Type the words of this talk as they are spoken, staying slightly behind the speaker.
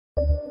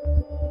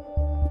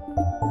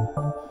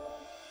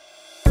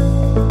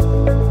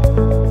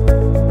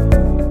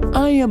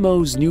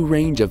IMO's new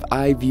range of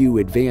iView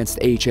Advanced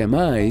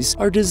HMIs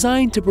are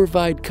designed to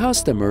provide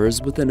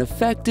customers with an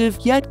effective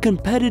yet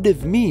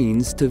competitive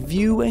means to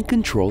view and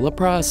control a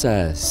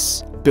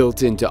process.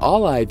 Built into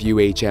all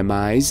iView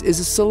HMIs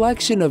is a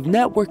selection of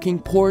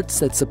networking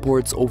ports that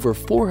supports over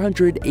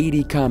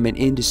 480 common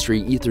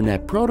industry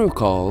Ethernet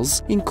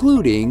protocols,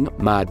 including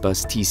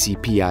Modbus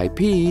TCP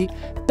IP,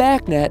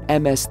 BACnet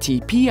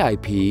MSTP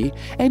IP,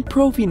 and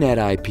Profinet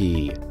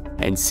IP,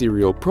 and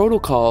serial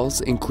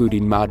protocols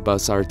including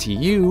Modbus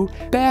RTU,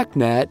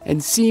 BACnet,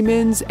 and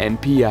Siemens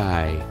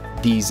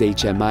MPI. These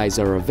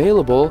HMIs are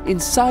available in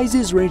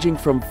sizes ranging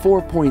from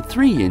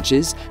 4.3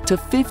 inches to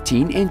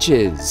 15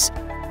 inches.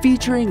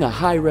 Featuring a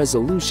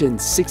high-resolution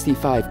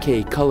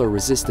 65K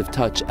color-resistive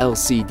touch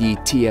LCD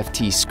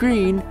TFT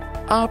screen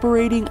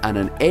operating on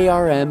an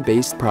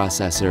ARM-based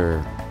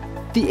processor.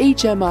 The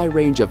HMI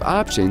range of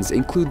options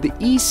include the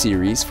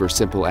E-Series for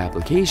simple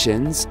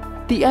applications,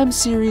 the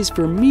M-Series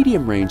for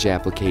medium-range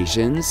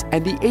applications,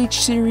 and the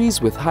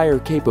H-Series with higher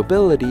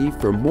capability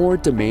for more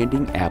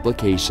demanding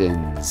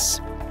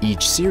applications.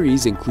 Each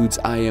series includes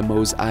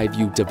IMO's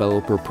iView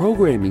developer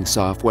programming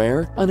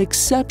software, an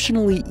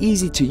exceptionally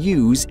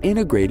easy-to-use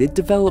integrated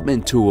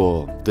development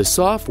tool. The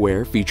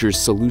software features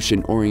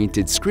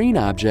solution-oriented screen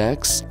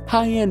objects,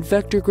 high-end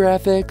vector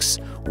graphics,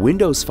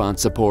 Windows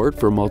font support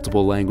for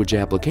multiple language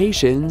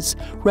applications,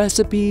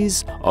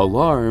 recipes,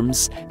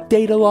 alarms,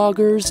 data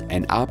loggers,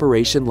 and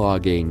operation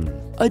logging.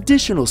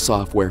 Additional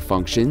software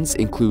functions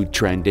include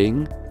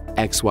trending,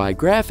 XY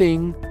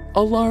graphing,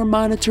 alarm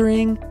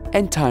monitoring,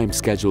 and time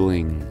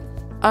scheduling.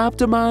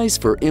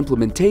 Optimized for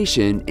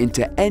implementation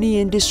into any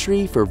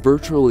industry for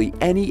virtually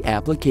any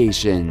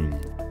application.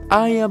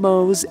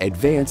 IMO's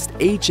Advanced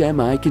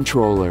HMI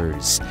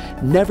Controllers.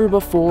 Never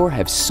before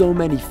have so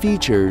many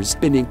features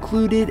been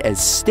included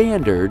as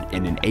standard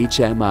in an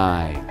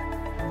HMI.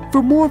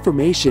 For more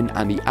information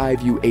on the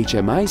iView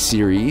HMI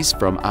series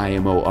from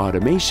IMO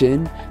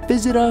Automation,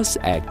 visit us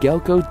at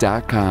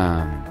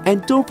gelco.com.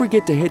 And don't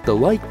forget to hit the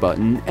like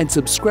button and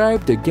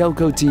subscribe to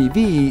Gelco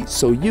TV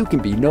so you can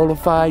be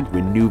notified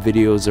when new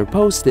videos are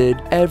posted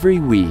every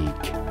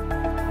week.